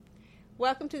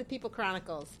Welcome to the People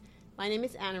Chronicles. My name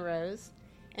is Anna Rose,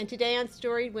 and today on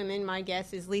Storied Women, my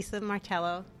guest is Lisa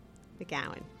Martello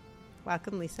McGowan.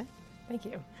 Welcome, Lisa. Thank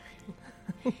you.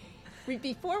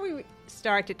 Before we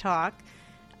start to talk,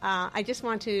 I just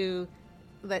want to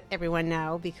let everyone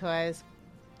know, because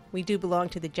we do belong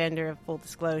to the gender of full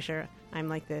disclosure. I'm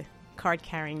like the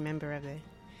card-carrying member of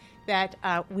that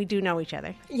we do know each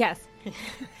other. Yes.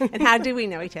 And how do we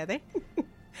know each other?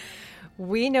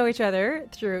 We know each other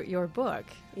through your book.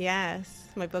 Yes.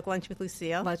 My book, Lunch with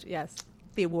Lucille. Yes.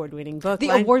 The award-winning book. The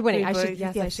award-winning. I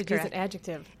Yes, should use an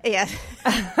adjective. Yes.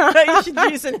 You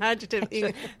should use an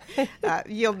adjective.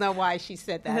 You'll know why she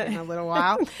said that in a little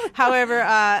while.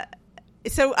 However,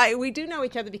 we do know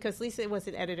each other because Lisa was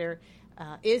an editor,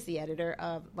 is the editor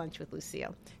of Lunch with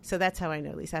Lucille. So that's how I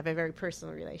know Lisa. I have a very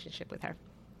personal relationship with her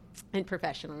and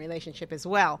professional relationship as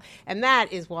well. And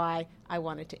that is why I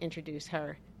wanted to introduce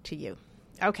her to you.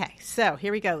 Okay, so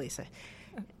here we go, Lisa.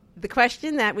 The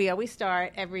question that we always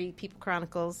start every People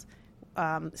Chronicles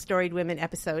Storied Women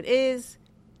episode is,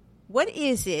 what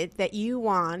is it that you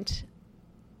want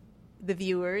the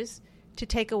viewers to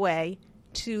take away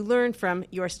to learn from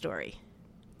your story?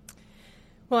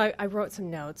 Well, I wrote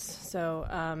some notes.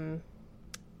 So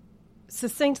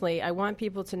succinctly, I want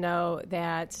people to know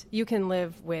that you can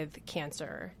live with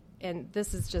cancer. And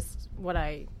this is just what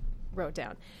I wrote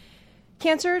down.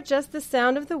 Cancer, just the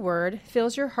sound of the word,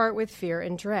 fills your heart with fear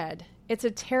and dread. It's a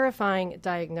terrifying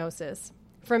diagnosis.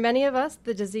 For many of us,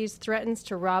 the disease threatens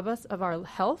to rob us of our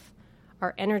health,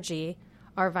 our energy,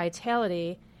 our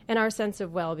vitality, and our sense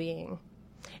of well-being.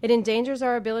 It endangers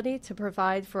our ability to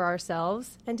provide for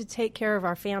ourselves and to take care of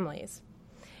our families.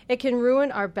 It can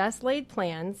ruin our best-laid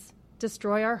plans,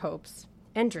 destroy our hopes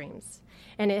and dreams,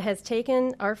 and it has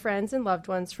taken our friends and loved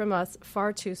ones from us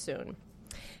far too soon.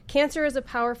 Cancer is a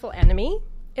powerful enemy.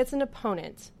 It's an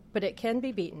opponent, but it can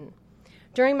be beaten.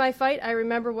 During my fight, I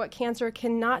remember what cancer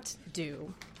cannot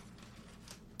do.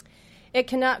 It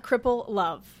cannot cripple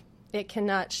love. It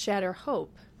cannot shatter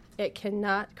hope. It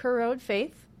cannot corrode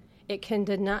faith. It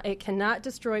cannot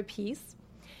destroy peace.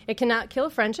 It cannot kill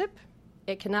friendship.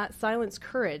 It cannot silence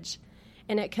courage.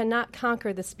 And it cannot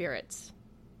conquer the spirits.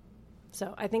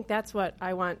 So I think that's what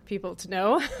I want people to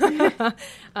know.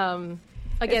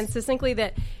 Again, succinctly,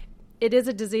 that it is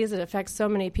a disease that affects so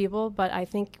many people, but I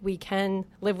think we can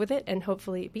live with it and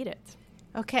hopefully beat it.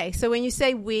 Okay, so when you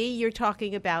say we, you're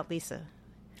talking about Lisa.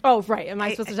 Oh, right. Am I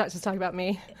supposed to just talk about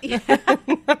me? Yeah.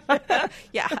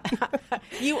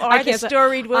 You are the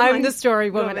storied woman. I'm the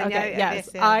storied woman. Okay, yes.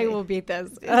 I will beat this.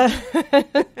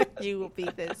 You will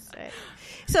beat this. Right.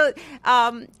 So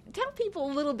tell people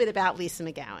a little bit about Lisa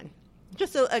McGowan.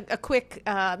 Just a quick,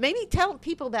 maybe tell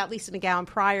people about Lisa McGowan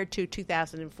prior to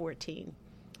 2014.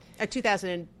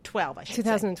 2012, I should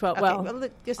 2012, say. well.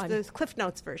 Just the Cliff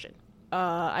Notes version.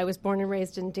 I was born and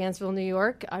raised in Dansville, New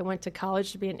York. I went to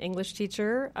college to be an English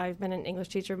teacher. I've been an English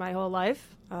teacher my whole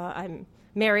life. I'm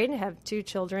married, have 2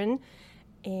 children,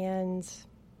 and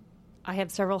I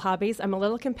have several hobbies. I'm a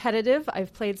little competitive.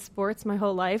 I've played sports my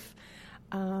whole life.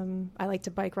 I like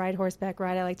to bike ride, horseback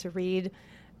ride. I like to read.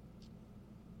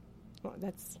 Well,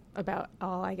 that's about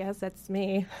all, I guess. That's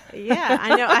me. Yeah,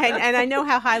 I know. I know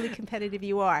how highly competitive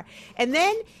you are. And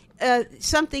then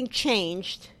something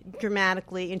changed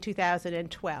dramatically in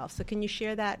 2012. So can you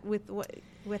share that with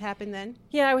what happened then?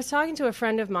 Yeah, I was talking to a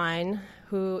friend of mine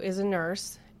who is a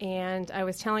nurse, and I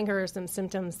was telling her some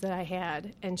symptoms that I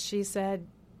had. And she said,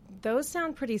 those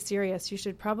sound pretty serious. You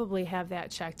should probably have that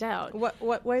checked out.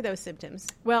 What were those symptoms?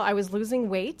 Well, I was losing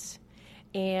weight.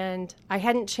 And I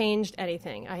hadn't changed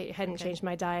anything. I hadn't changed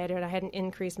my diet, or I hadn't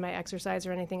increased my exercise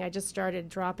or anything. I just started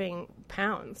dropping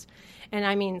pounds. And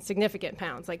I mean significant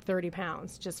pounds, like 30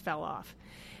 pounds just fell off.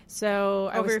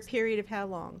 So Over a period of how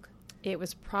long? It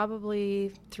was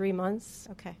probably 3 months.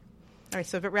 Okay. All right,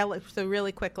 so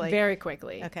really quickly. Very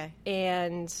quickly. Okay.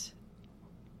 And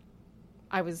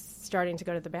I was starting to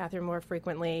go to the bathroom more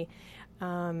frequently.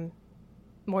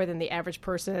 More than the average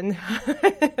person.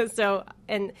 So,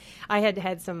 and I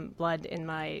had some blood in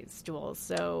my stools.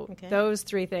 So those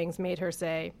 3 things made her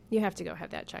say, you have to go have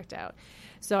that checked out.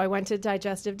 So I went to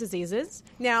Digestive Diseases.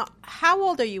 Now, how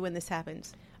old are you when this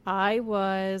happens? I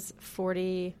was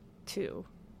 42.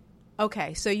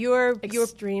 Okay, so you're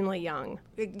extremely young.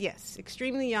 Yes,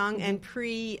 extremely young, and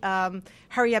hurry up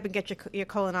and get your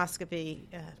colonoscopy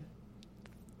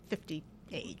 50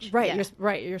 age. Right,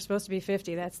 yeah. You're supposed to be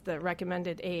 50. That's the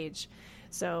recommended age.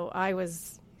 So I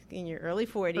was in your early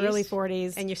 40s. Early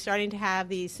 40s. And you're starting to have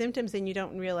these symptoms and you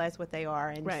don't realize what they are.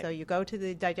 And so you go to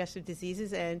the digestive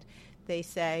diseases and they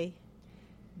say,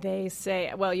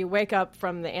 well, you wake up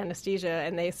from the anesthesia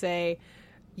and they say,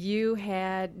 you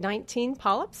had 19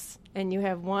 polyps, and you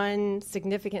have one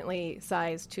significantly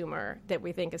sized tumor that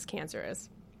we think is cancerous.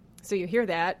 So you hear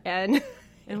that, and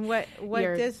And what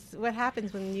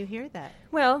happens when you hear that?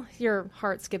 Well, your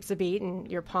heart skips a beat,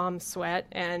 and your palms sweat,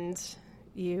 and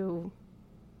you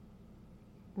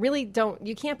really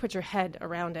you can't put your head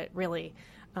around it, really,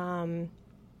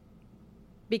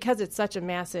 because it's such a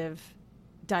massive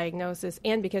diagnosis,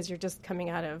 and because you're just coming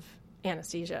out of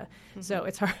anesthesia. Mm-hmm. So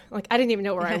it's hard. Like, I didn't even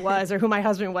know where I was or who my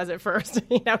husband was at first,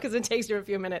 because it takes you a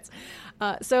few minutes.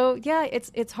 So yeah,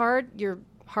 it's hard. Your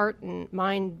heart and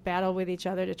mind battle with each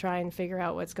other to try and figure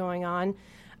out what's going on.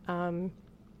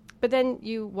 But then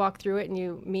you walk through it, and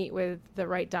you meet with the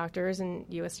right doctors, and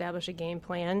you establish a game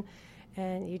plan,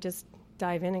 and you just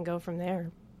dive in and go from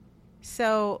there.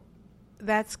 So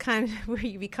that's kind of where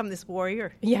you become this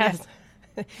warrior. Yes.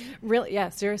 Really, yeah,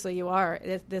 seriously, you are.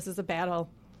 This is a battle.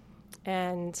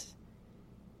 And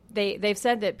they've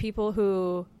said that people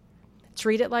who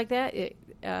treat it like that,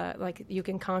 like you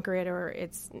can conquer it, or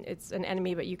it's an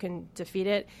enemy, but you can defeat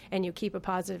it, and you keep a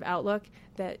positive outlook,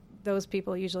 that those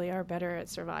people usually are better at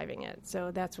surviving it. So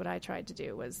that's what I tried to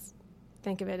do, was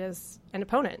think of it as an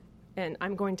opponent, and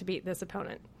I'm going to beat this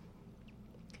opponent.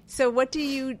 So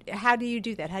how do you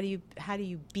do that? How do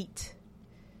you beat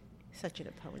such an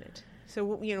opponent? So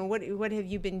what have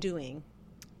you been doing?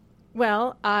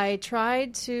 Well, I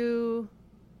tried to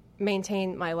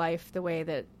maintain my life the way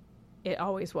that it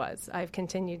always was. I've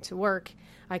continued to work.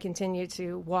 I continue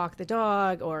to walk the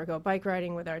dog or go bike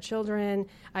riding with our children.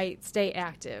 I stay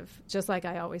active, just like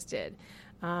I always did.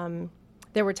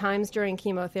 There were times during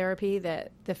chemotherapy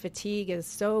that the fatigue is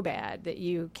so bad that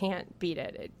you can't beat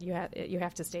it. You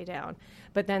have to stay down.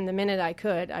 But then the minute I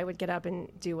could, I would get up and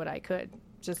do what I could,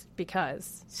 just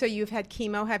because. So you've had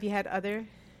chemo. Have you had other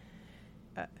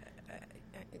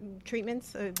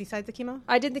treatments besides the chemo?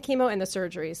 I did the chemo and the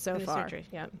surgeries so far. Surgery.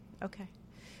 Yeah.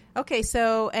 Okay.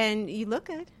 So, and you look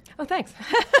good. Oh, thanks.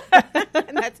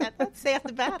 And that's half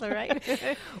the battle,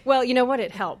 right? Well, you know what?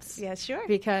 It helps. Yeah, sure.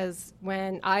 Because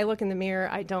when I look in the mirror,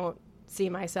 I don't see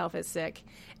myself as sick,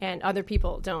 and other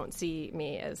people don't see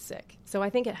me as sick. So I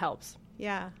think it helps.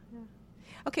 Yeah.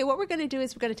 Okay, what we're going to do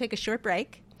is we're going to take a short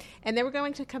break, and then we're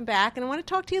going to come back, and I want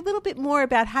to talk to you a little bit more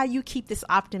about how you keep this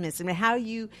optimism, and how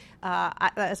you,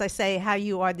 as I say, how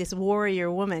you are this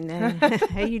warrior woman, and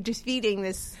how you're defeating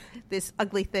this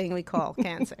ugly thing we call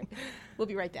cancer. We'll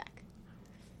be right back.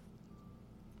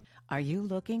 Are you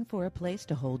looking for a place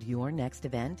to hold your next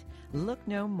event? Look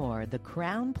no more. The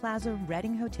Crowne Plaza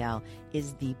Reading Hotel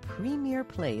is the premier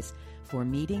place for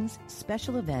meetings,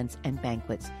 special events, and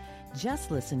banquets. Just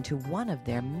listen to one of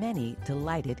their many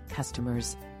delighted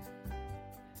customers.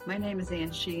 My name is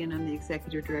Ann Shee, and I'm the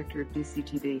Executive Director of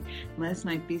BCTV. Last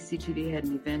night, BCTV had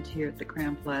an event here at the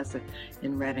Crowne Plaza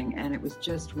in Reading, and it was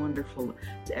just wonderful.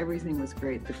 Everything was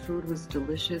great. The food was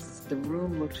delicious, the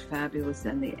room looked fabulous,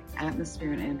 and the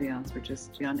atmosphere and ambiance were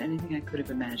just beyond anything I could have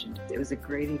imagined. It was a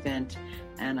great event,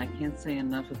 and I can't say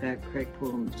enough about Craig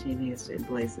Poole and the team he has in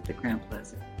place at the Crowne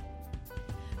Plaza.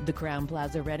 The Crowne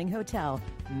Plaza Reading Hotel,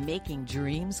 making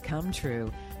dreams come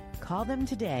true. Call them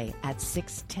today at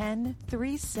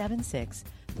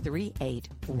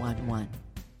 610-376-3811.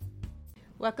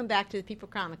 Welcome back to the People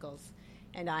Chronicles.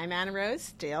 And I'm Anna Rose,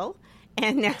 still.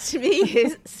 And next to me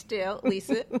is still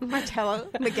Lisa Martello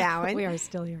McGowan. We are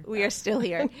still here. We are still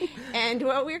here. And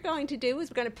what we're going to do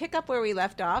is we're going to pick up where we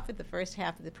left off at the first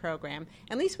half of the program.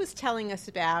 And Lisa was telling us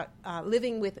about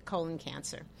living with colon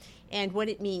cancer and what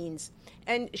it means.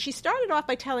 And she started off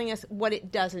by telling us what it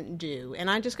doesn't do.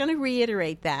 And I'm just going to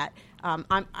reiterate that.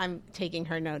 I'm taking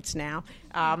her notes now.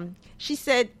 She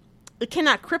said, it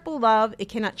cannot cripple love, it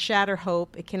cannot shatter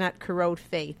hope, it cannot corrode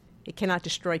faith, it cannot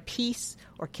destroy peace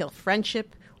or kill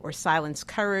friendship or silence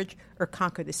courage or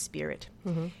conquer the spirit.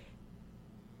 Mm-hmm.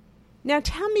 Now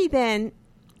tell me then,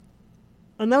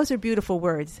 and those are beautiful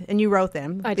words, and you wrote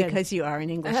them because you are an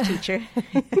English teacher.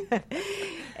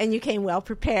 And you came well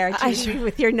prepared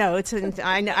with your notes, and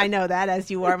I know that, as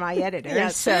you are my editor.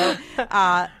 Yes. So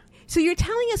you're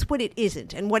telling us what it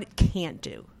isn't and what it can't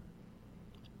do.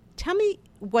 Tell me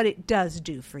what it does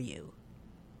do for you.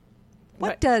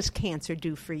 What does cancer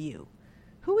do for you?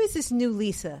 Who is this new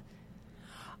Lisa?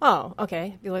 Oh,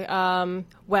 okay.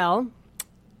 Well,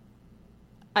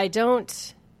 I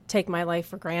don't take my life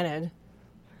for granted.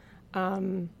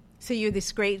 So you're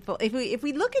this grateful. If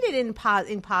we look at it in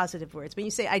positive words, when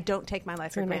you say "I don't take my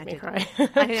life for granted,"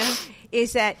 I know,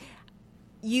 is that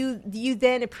you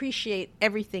then appreciate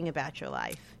everything about your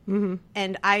life. Mm-hmm.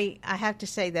 And I have to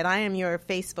say that I am your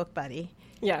Facebook buddy,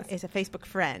 Yes. is a Facebook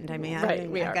friend. I mean, Right,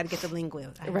 I've got to get the lingo. I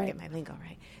got to Right. get my lingo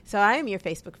right. So I am your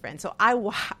Facebook friend. So I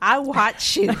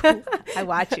watch you. I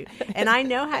watch you, and I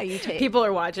know how you take. People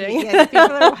are watching. Yeah,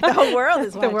 the whole world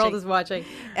is watching. The world is watching.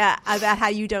 About how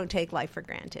you don't take life for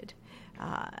granted.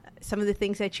 Some of the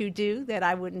things that you do that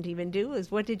I wouldn't even do is,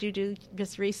 what did you do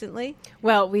just recently?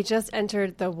 Well, we just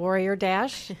entered the Warrior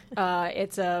Dash.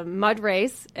 It's a mud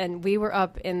race, and we were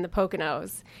up in the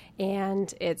Poconos.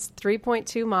 And it's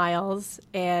 3.2 miles,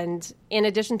 and in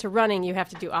addition to running, you have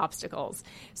to do obstacles.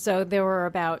 So there were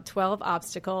about 12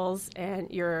 obstacles, and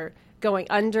you're going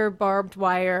under barbed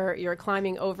wire, you're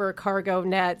climbing over cargo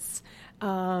nets,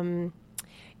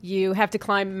 you have to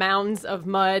climb mounds of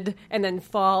mud and then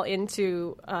fall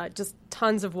into just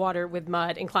tons of water with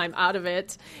mud and climb out of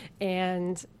it.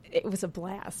 And it was a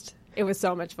blast. It was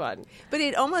so much fun. But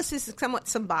it almost is somewhat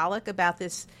symbolic about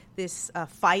this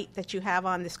fight that you have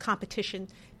on, this competition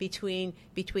between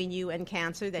you and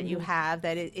cancer that you have,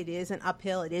 that it is an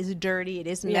uphill, it is dirty, it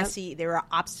is messy, there are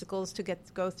obstacles to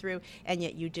go through, and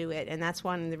yet you do it. And that's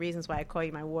one of the reasons why I call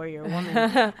you my warrior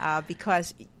woman,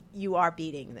 because you are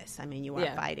beating this. I mean, you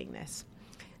are fighting this.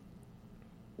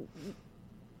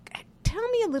 Tell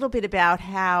me a little bit about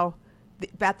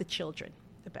about the children.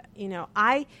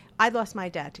 I lost my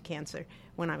dad to cancer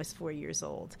when I was 4 years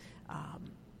old.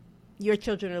 Your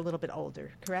children are a little bit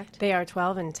older, correct? They are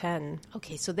 12 and 10.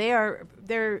 Okay, so they're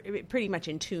pretty much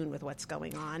in tune with what's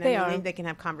going on. They are. They can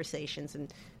have conversations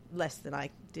and less than I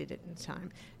did at the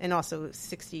time. And also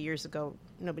 60 years ago,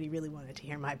 nobody really wanted to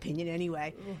hear my opinion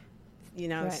anyway.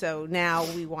 Right. So now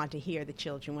we want to hear the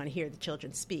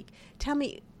children speak. Tell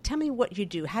me what you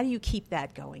do. How do you keep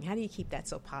that going? How do you keep that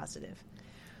so positive?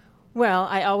 Well,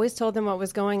 I always told them what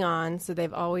was going on, so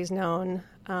they've always known.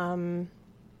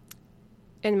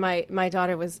 And my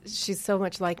daughter she's so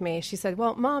much like me. She said,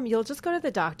 well, Mom, you'll just go to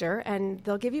the doctor and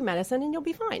they'll give you medicine and you'll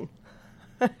be fine.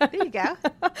 There you go.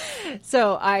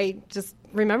 So I just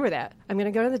remember that. I'm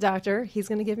going to go to the doctor. He's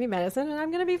going to give me medicine and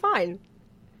I'm going to be fine.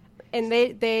 And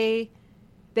they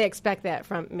expect that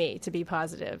from me, to be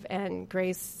positive. And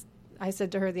Grace, I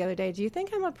said to her the other day, do you think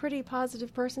I'm a pretty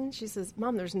positive person? She says,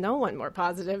 Mom, there's no one more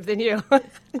positive than you.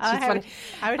 I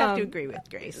would have to agree with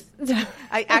Grace.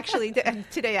 I actually,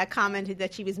 today I commented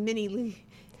that she was mini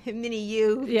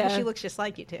you. Yeah. She looks just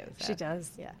like you, too. So. She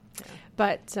does. Yeah.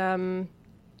 But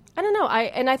I don't know.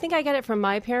 I think I get it from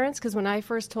my parents, because when I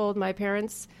first told my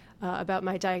parents about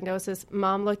my diagnosis,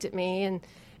 Mom looked at me, and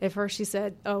at first she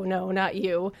said, oh, no, not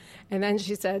you. And then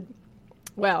she said,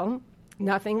 well,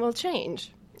 nothing will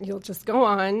change. You'll just go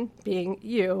on being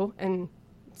you. And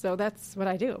so that's what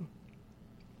I do.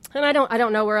 And I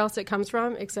don't know where else it comes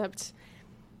from, except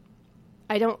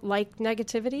I don't like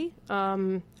negativity.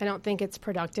 I don't think it's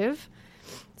productive.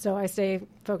 So I stay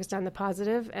focused on the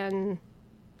positive and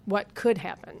what could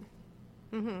happen.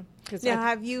 Mm-hmm. Now,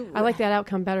 I like that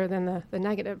outcome better than the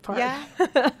negative part. Yeah,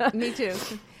 me too.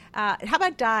 How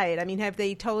about diet? I mean, have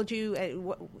they told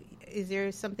you, is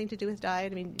there something to do with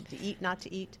diet? I mean, to eat, not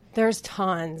to eat? There's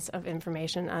tons of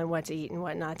information on what to eat and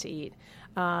what not to eat.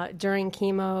 During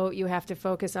chemo, you have to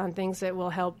focus on things that will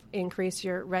help increase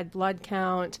your red blood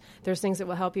count. There's things that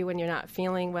will help you when you're not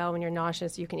feeling well, when you're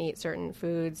nauseous. You can eat certain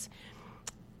foods.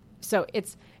 So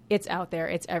it's out there.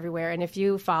 It's everywhere. And if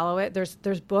you follow it, there's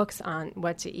books on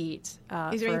what to eat.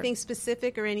 Is there anything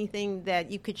specific or anything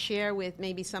that you could share with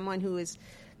maybe someone who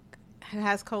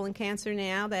has colon cancer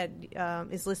now that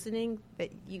is listening,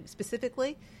 that you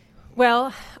specifically?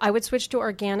 Well, I would switch to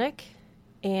organic,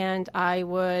 and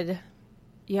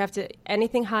you have to,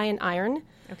 anything high in iron.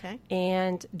 Okay.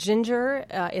 And ginger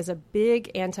is a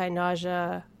big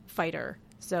anti-nausea fighter.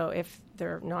 So if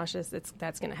they're nauseous,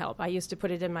 that's going to help. I used to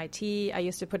put it in my tea. I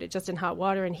used to put it just in hot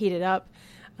water and heat it up.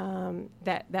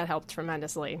 That helped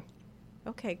tremendously.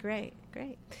 Okay, great.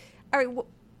 All right,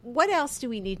 what else do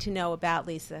we need to know about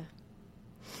Lisa?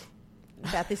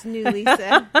 About this new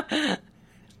Lisa? I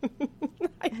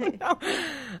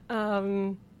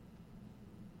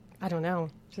don't know.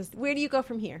 Just where do you go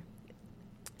from here?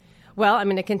 Well, I'm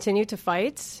going to continue to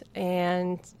fight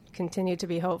and continue to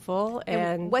be hopeful.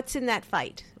 And what's in that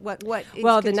fight? What?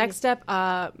 Well, the next step,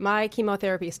 my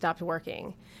chemotherapy stopped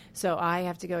working, so I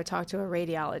have to go talk to a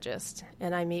radiologist,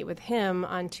 and I meet with him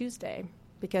on Tuesday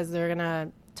because they're going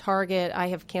to target. I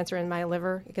have cancer in my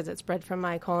liver because it spread from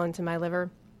my colon to my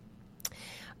liver.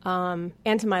 And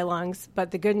to my lungs. But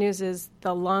the good news is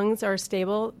the lungs are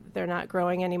stable. They're not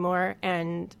growing anymore.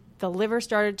 And the liver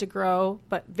started to grow,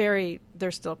 but they're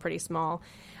still pretty small.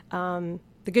 The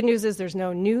good news is there's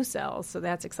no new cells, so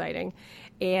that's exciting.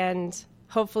 And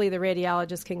hopefully the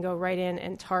radiologist can go right in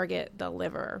and target the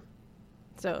liver.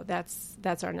 So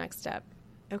that's our next step.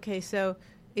 Okay, so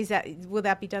will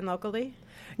that be done locally?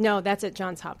 No, that's at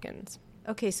Johns Hopkins.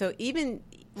 Okay, so even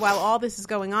while all this is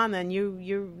going on, then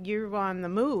you're on the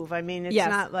move. I mean, it's Yes.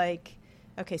 not like,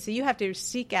 okay, so you have to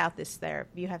seek out this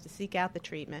therapy. You have to seek out the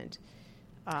treatment,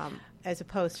 as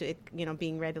opposed to it,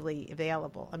 being readily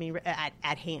available. I mean,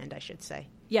 at hand, I should say.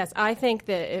 Yes, I think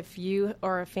that if you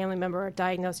or a family member are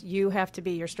diagnosed, you have to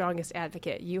be your strongest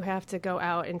advocate. You have to go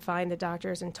out and find the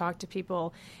doctors and talk to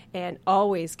people and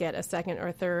always get a second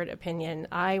or third opinion.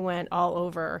 I went all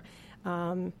over.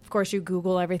 Of course, you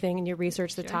Google everything and you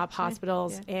research the top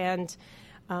hospitals. Yeah.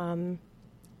 And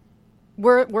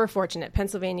we're fortunate.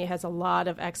 Pennsylvania has a lot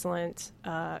of excellent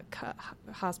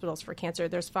hospitals for cancer.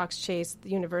 There's Fox Chase, the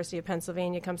University of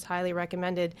Pennsylvania comes highly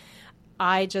recommended.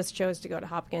 I just chose to go to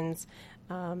Hopkins.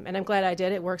 And I'm glad I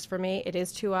did. It works for me. It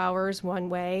is 2 hours one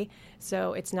way,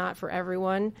 so it's not for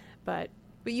everyone. But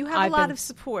you have a lot of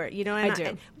support, And I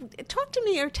do. Talk to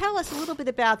me or tell us a little bit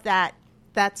about that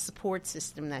support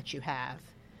system that you have.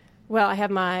 Well, I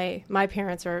have my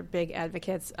parents are big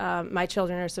advocates. My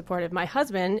children are supportive. My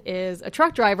husband is a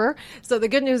truck driver, so the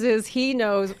good news is he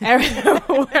knows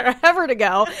wherever to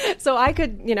go. So I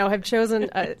could, have chosen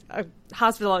a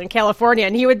hospital in California,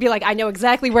 and he would be like, I know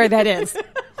exactly where that is.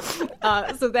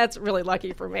 So that's really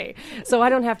lucky for me. So I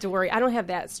don't have to worry. I don't have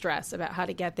that stress about how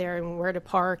to get there and where to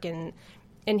park. And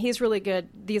he's really good.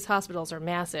 These hospitals are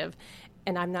massive,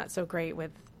 and I'm not so great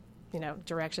with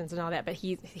directions and all that, but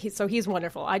he's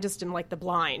wonderful. I just am like the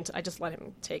blind. I just let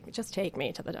him take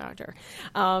me to the doctor.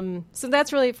 So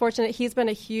that's really fortunate. He's been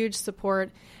a huge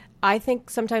support. I think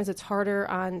sometimes it's harder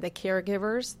on the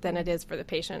caregivers than it is for the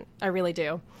patient. I really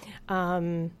do.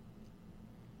 And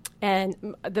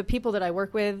the people that I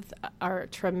work with are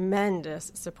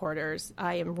tremendous supporters.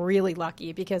 I am really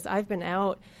lucky because I've been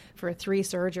out for 3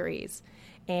 surgeries.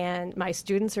 And my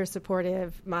students are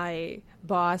supportive. My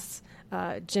boss,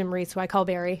 Jim Reese, who I call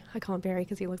Barry. I call him Barry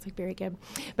because he looks like Barry Gibb.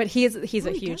 But he's a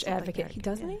huge advocate. He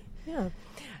doesn't he? Yeah.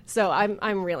 So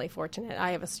I'm really fortunate.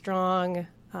 I have a strong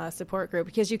support group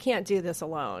because you can't do this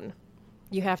alone.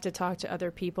 You have to talk to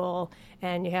other people,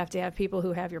 and you have to have people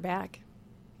who have your back.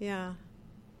 Yeah.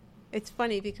 It's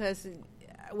funny because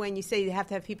when you say you have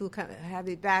to have people who have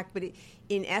your back, but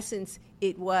in essence,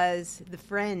 it was the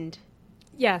friend.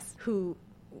 Yes. Who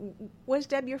was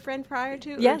Deb your friend prior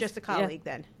to? Yes. Or just a colleague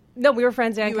then? No, we were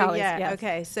friends and colleagues. Yeah. Yes.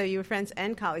 Okay. So you were friends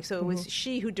and colleagues. So it was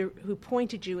she who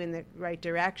pointed you in the right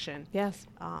direction. Yes.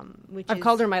 Which I've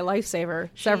called her my lifesaver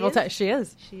several times. She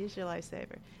is. She is your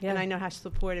lifesaver. Yeah. And I know how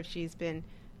supportive she's been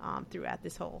throughout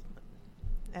this whole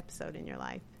episode in your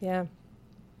life. Yeah.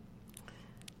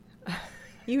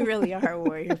 You really are a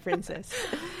warrior princess.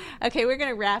 Okay, we're going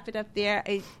to wrap it up there.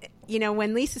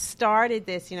 When Lisa started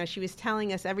this, she was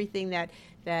telling us everything that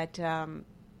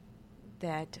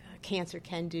cancer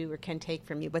can do or can take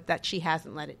from you, but that she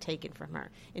hasn't let it take it from her.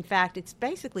 In fact, it's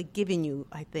basically given you,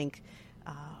 I think,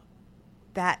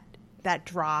 that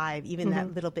drive, even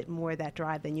that little bit more that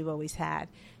drive than you've always had.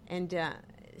 And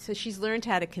so she's learned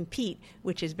how to compete,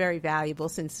 which is very valuable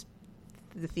since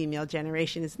the female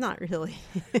generation is not really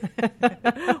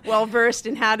well versed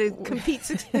in how to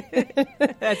compete.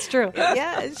 That's true.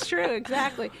 Yeah, it's true,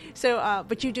 exactly. So,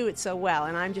 but you do it so well,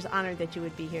 and I'm just honored that you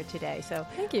would be here today. So,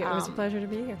 thank you. It was a pleasure to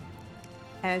be here.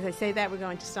 As I say that, we're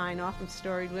going to sign off from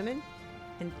Storied Women,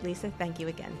 and Lisa, thank you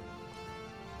again.